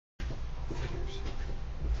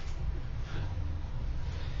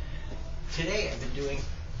Today I've been doing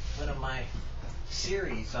one of my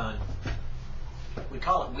series on, we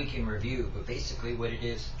call it Week in Review, but basically what it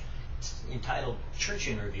is, it's entitled Church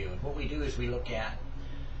in Review. And what we do is we look at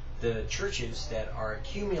the churches that are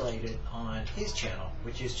accumulated on his channel,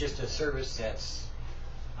 which is just a service that's,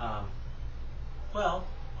 on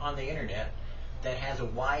the internet, that has a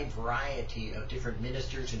wide variety of different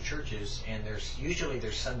ministers and churches, and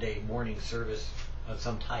there's Sunday morning service of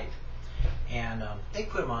some type. And they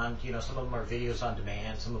put them on, some of them are videos on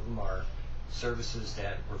demand, some of them are services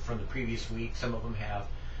that were from the previous week, some of them have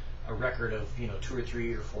a record of, 2 or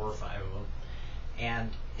 3 or 4 or 5 of them. And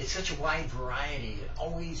it's such a wide variety, it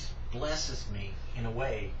always blesses me in a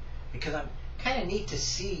way, because I'm kind of neat to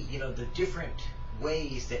see, the different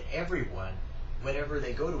ways that everyone, whenever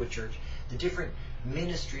they go to a church, the different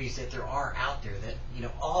ministries that there are out there that,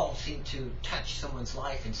 all seem to touch someone's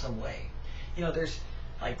life in some way. There's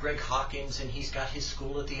like Greg Hawkins, and he's got his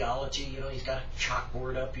school of theology, he's got a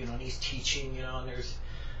chalkboard up, and he's teaching, and there's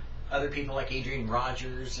other people like Adrian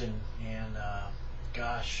Rogers and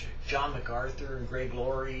John MacArthur and Greg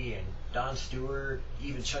Laurie and Don Stewart,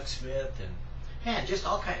 even Chuck Smith, and just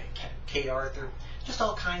all kind of Kate Arthur, just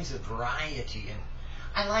all kinds of variety. And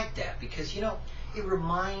I like that because, it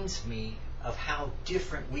reminds me of how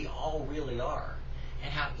different we all really are,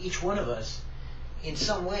 and how each one of us, in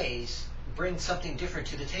some ways, brings something different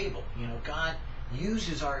to the table. God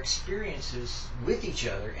uses our experiences with each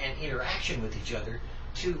other and interaction with each other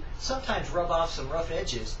to sometimes rub off some rough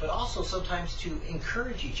edges, but also sometimes to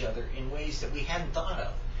encourage each other in ways that we hadn't thought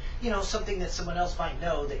of. Something that someone else might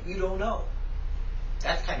know that you don't know.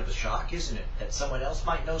 That's kind of a shock, isn't it? That someone else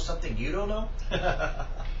might know something you don't know?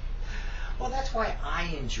 Well, that's why I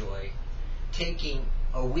enjoy taking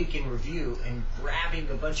a week in review and grabbing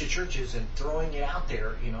a bunch of churches and throwing it out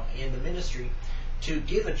there, in the ministry to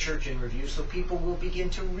give a church in review, so people will begin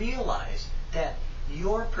to realize that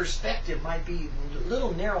your perspective might be a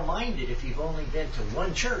little narrow-minded if you've only been to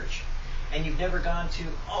one church and you've never gone to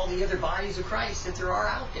all the other bodies of Christ that there are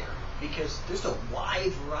out there, because there's a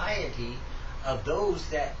wide variety of those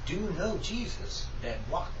that do know Jesus, that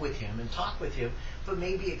walk with him and talk with him, but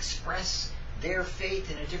maybe express their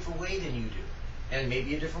faith in a different way than you do, and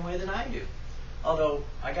maybe a different way than I do. Although,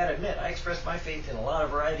 I gotta admit, I express my faith in a lot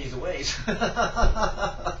of varieties of ways.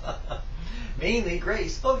 Mainly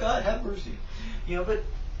grace. Oh God, have mercy. But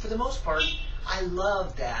for the most part, I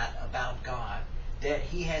love that about God, that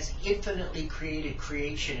he has infinitely created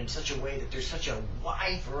creation in such a way that there's such a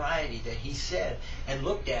wide variety that he said and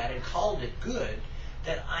looked at and called it good,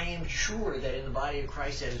 that I am sure that in the body of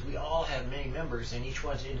Christ, as we all have many members and each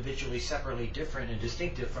one's individually, separately different and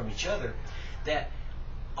distinctive from each other, that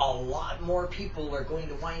a lot more people are going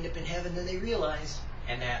to wind up in heaven than they realize,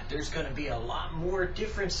 and that there's going to be a lot more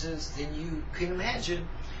differences than you can imagine,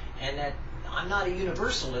 and that I'm not a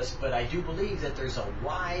universalist, but I do believe that there's a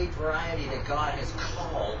wide variety that God has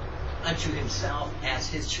called unto himself as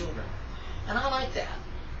his children. And I like that.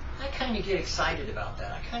 I kind of get excited about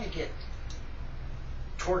that. I kind of get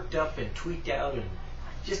torqued up and tweaked out and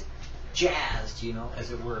just jazzed,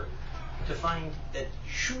 as it were, to find that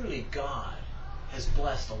surely God has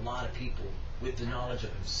blessed a lot of people with the knowledge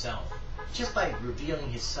of himself, just by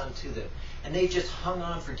revealing his Son to them. And they just hung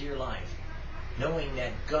on for dear life, knowing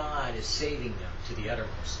that God is saving them to the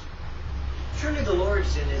uttermost. Surely the Lord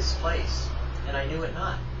is in his place, and I knew it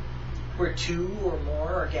not. Where 2 or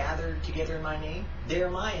more are gathered together in my name, there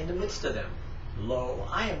am I in the midst of them. Lo,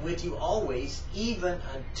 I am with you always, even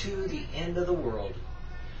unto the end of the world.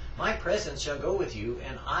 My presence shall go with you,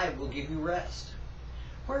 and I will give you rest.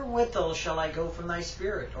 Wherewithal shall I go from thy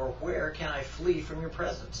spirit, or where can I flee from your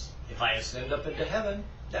presence? If I ascend up into heaven,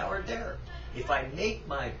 thou art there. If I make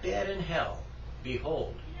my bed in hell,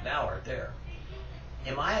 behold, thou art there.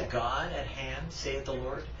 Am I a God at hand, saith the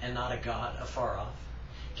Lord, and not a God afar off?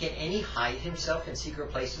 Can any hide himself in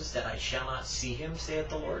secret places, that I shall not see him, saith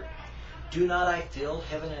the Lord? Do not I fill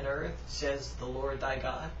heaven and earth, says the Lord thy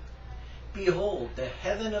God? Behold, the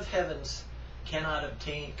heaven of heavens cannot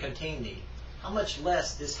contain thee. How much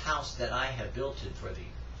less this house that I have built it for thee?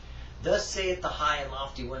 Thus saith the high and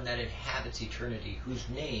lofty one that inhabits eternity, whose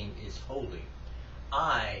name is holy.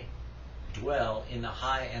 I dwell in the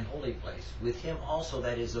high and holy place, with him also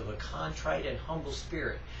that is of a contrite and humble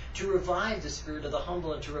spirit, to revive the spirit of the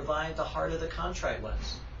humble and to revive the heart of the contrite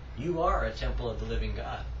ones. You are a temple of the living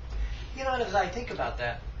God. As I think about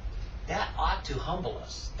that, that ought to humble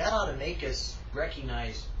us. That ought to make us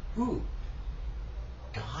recognize, ooh,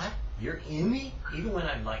 God, you're in me? Even when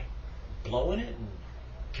I'm like blowing it and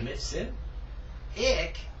commit sin?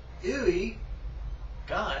 Ick, ooey,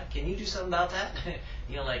 God, can you do something about that?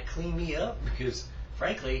 Like clean me up? Because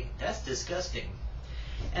frankly, that's disgusting.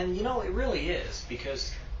 And it really is,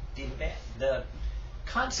 because the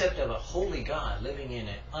concept of a holy God living in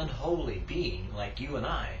an unholy being like you and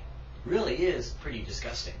I really is pretty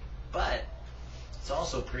disgusting. But it's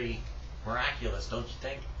also pretty miraculous, don't you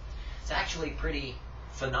think? It's actually pretty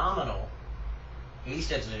phenomenal, at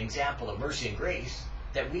least as an example of mercy and grace,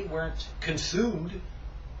 that we weren't consumed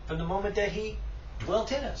from the moment that he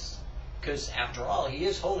dwelt in us. Because after all, he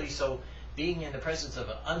is holy, so being in the presence of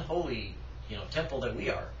an unholy temple that we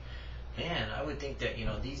are, man, I would think that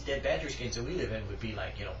these dead badger skins that we live in would be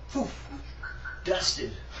like poof,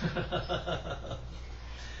 dusted.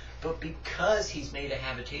 But because he's made a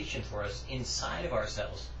habitation for us inside of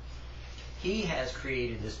ourselves, he has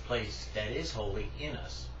created this place that is holy in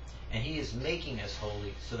us. And he is making us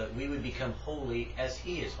holy so that we would become holy as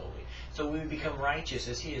he is holy. So we would become righteous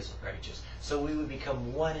as he is righteous. So we would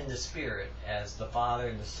become one in the Spirit as the Father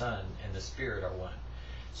and the Son and the Spirit are one.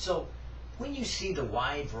 So when you see the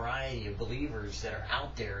wide variety of believers that are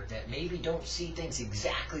out there that maybe don't see things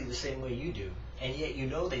exactly the same way you do, and yet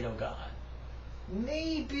they know God,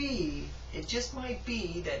 maybe it just might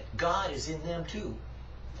be that God is in them too,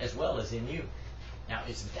 as well as in you. Now,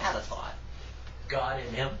 isn't that a thought? God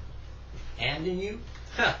in them and in you?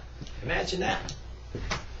 Imagine that.